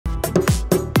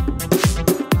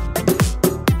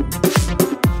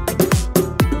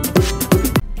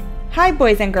Hi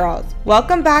boys and girls,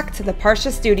 welcome back to the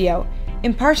Parsha Studio.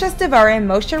 In Parshas Devorim,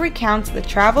 Moshe recounts the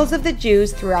travels of the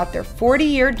Jews throughout their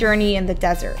 40-year journey in the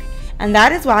desert, and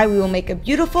that is why we will make a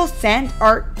beautiful sand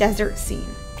art desert scene.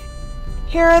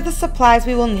 Here are the supplies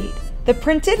we will need: the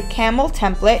printed camel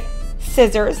template,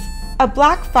 scissors, a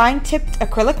black fine-tipped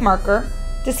acrylic marker,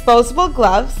 disposable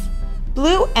gloves,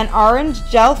 blue and orange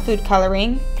gel food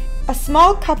coloring, a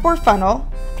small cup or funnel,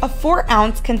 a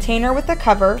 4-ounce container with a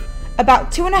cover,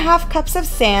 about 2.5 cups of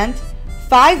sand,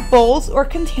 5 bowls or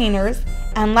containers,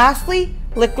 and lastly,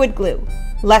 liquid glue.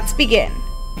 Let's begin.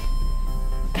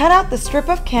 Cut out the strip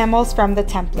of camels from the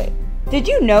template. Did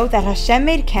you know that Hashem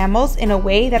made camels in a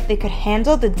way that they could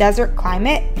handle the desert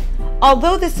climate?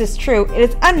 Although this is true, it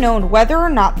is unknown whether or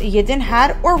not the Yidden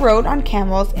had or rode on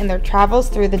camels in their travels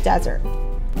through the desert.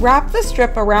 Wrap the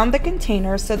strip around the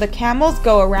container so the camels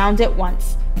go around it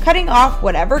once, cutting off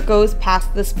whatever goes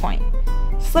past this point.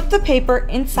 Slip the paper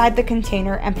inside the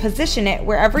container and position it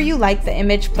wherever you like the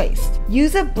image placed.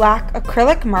 Use a black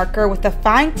acrylic marker with a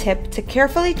fine tip to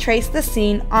carefully trace the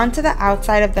scene onto the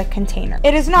outside of the container.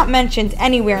 It is not mentioned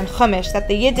anywhere in Chumash that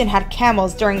the Yidden had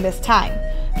camels during this time,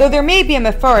 though there may be a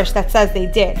Mephorish that says they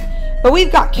did. But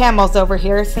we've got camels over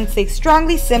here since they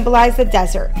strongly symbolize the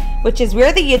desert, which is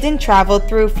where the Yidden traveled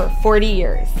through for 40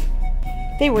 years.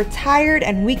 They were tired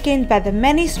and weakened by the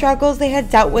many struggles they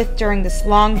had dealt with during this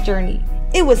long journey.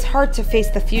 It was hard to face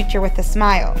the future with a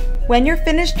smile. When you're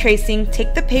finished tracing,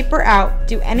 take the paper out,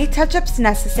 do any touch-ups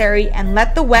necessary, and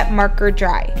let the wet marker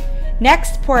dry.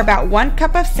 Next, pour about 1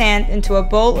 cup of sand into a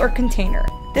bowl or container.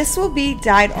 This will be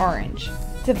dyed orange.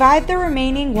 Divide the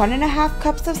remaining 1.5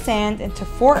 cups of sand into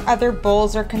 4 other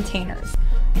bowls or containers.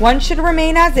 One should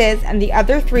remain as is, and the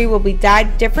other 3 will be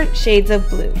dyed different shades of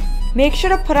blue. Make sure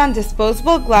to put on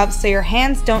disposable gloves so your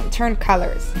hands don't turn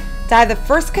colors. Dye the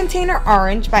first container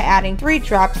orange by adding 3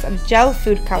 drops of gel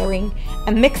food coloring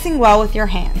and mixing well with your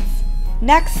hands.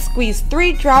 Next, squeeze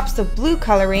 3 drops of blue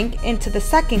coloring into the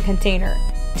second container,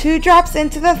 2 drops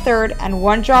into the third, and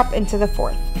 1 drop into the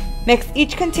fourth. Mix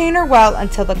each container well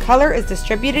until the color is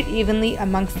distributed evenly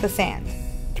amongst the sand.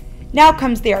 Now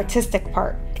comes the artistic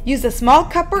part. Use a small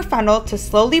cup or funnel to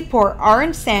slowly pour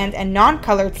orange sand and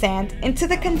non-colored sand into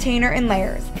the container in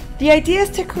layers. The idea is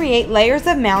to create layers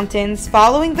of mountains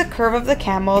following the curve of the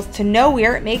camels to know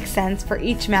where it makes sense for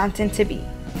each mountain to be.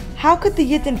 How could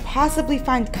the Yidden possibly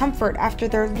find comfort after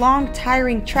their long,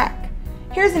 tiring trek?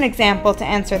 Here's an example to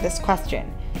answer this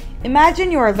question.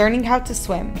 Imagine you are learning how to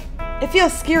swim. It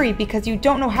feels scary because you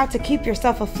don't know how to keep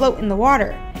yourself afloat in the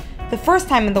water. The first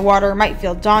time in the water might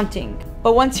feel daunting,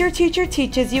 but once your teacher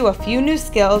teaches you a few new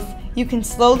skills, you can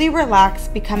slowly relax,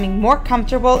 becoming more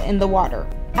comfortable in the water.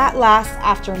 At last,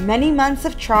 after many months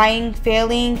of trying,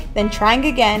 failing, then trying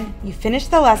again, you finish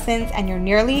the lessons and you're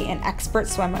nearly an expert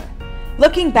swimmer.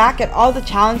 Looking back at all the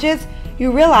challenges, you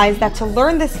realize that to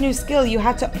learn this new skill, you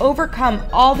had to overcome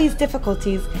all these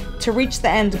difficulties to reach the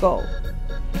end goal.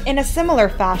 In a similar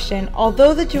fashion,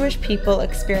 although the Jewish people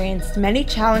experienced many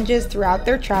challenges throughout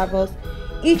their travels,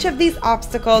 each of these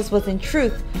obstacles was in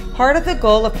truth part of the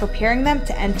goal of preparing them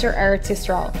to enter Eretz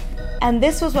Yisrael. And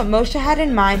this was what Moshe had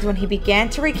in mind when he began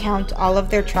to recount all of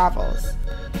their travels.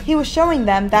 He was showing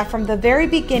them that from the very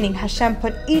beginning Hashem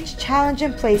put each challenge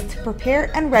in place to prepare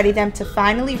and ready them to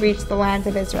finally reach the land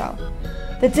of Israel.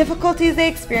 The difficulties they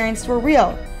experienced were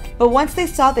real, but once they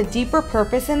saw the deeper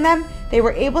purpose in them, they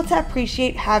were able to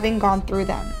appreciate having gone through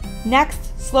them.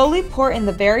 Next, slowly pour in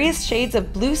the various shades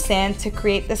of blue sand to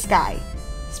create the sky.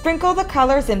 Sprinkle the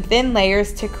colors in thin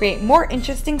layers to create more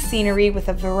interesting scenery with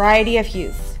a variety of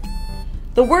hues.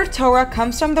 The word Torah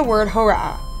comes from the word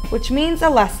hora'ah, which means a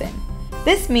lesson.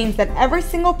 This means that every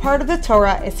single part of the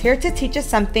Torah is here to teach us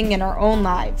something in our own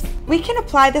lives. We can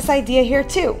apply this idea here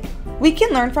too. We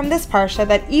can learn from this parsha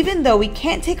that even though we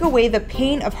can't take away the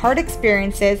pain of hard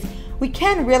experiences, we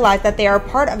can realize that they are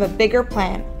part of a bigger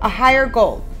plan, a higher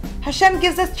goal. Hashem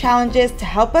gives us challenges to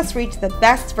help us reach the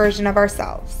best version of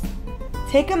ourselves.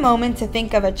 Take a moment to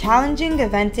think of a challenging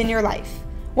event in your life.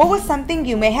 What was something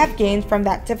you may have gained from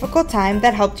that difficult time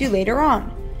that helped you later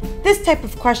on? This type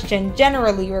of question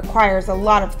generally requires a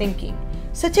lot of thinking,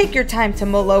 so take your time to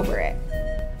mull over it.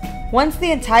 Once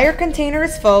the entire container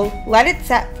is full, let it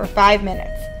set for 5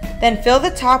 minutes. Then fill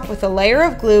the top with a layer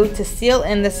of glue to seal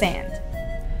in the sand.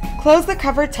 Close the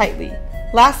cover tightly.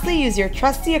 Lastly, use your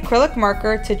trusty acrylic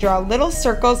marker to draw little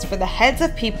circles for the heads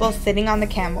of people sitting on the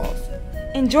camels.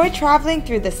 Enjoy traveling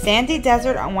through the sandy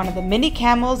desert on one of the mini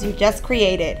camels you just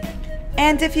created.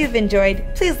 And if you've enjoyed,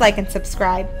 please like and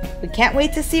subscribe. We can't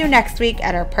wait to see you next week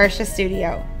at our Parsha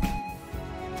Studio.